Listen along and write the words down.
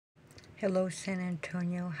Hello, San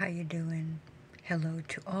Antonio. How you doing? Hello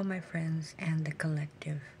to all my friends and the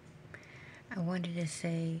collective. I wanted to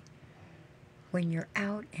say, when you're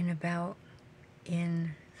out and about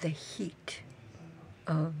in the heat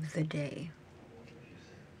of the day,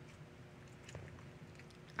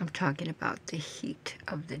 I'm talking about the heat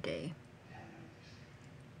of the day,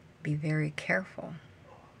 be very careful.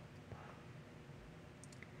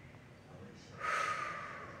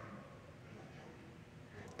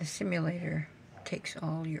 The simulator takes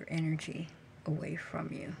all your energy away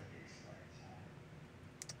from you.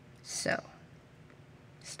 So,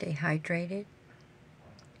 stay hydrated.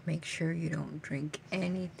 Make sure you don't drink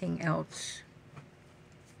anything else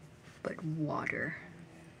but water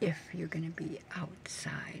if you're going to be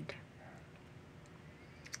outside.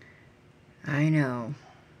 I know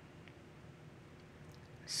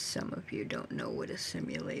some of you don't know what a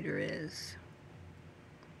simulator is,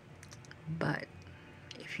 but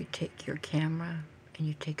if you take your camera and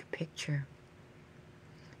you take a picture,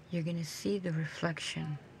 you're going to see the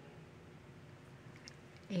reflection,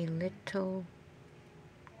 a little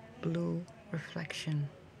blue reflection.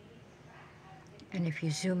 And if you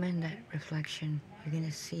zoom in that reflection, you're going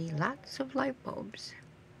to see lots of light bulbs.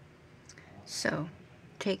 So,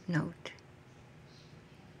 take note.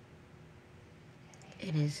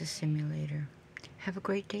 It is a simulator. Have a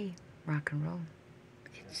great day. Rock and roll.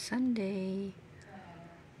 It's Sunday.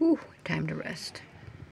 Ooh, time to rest.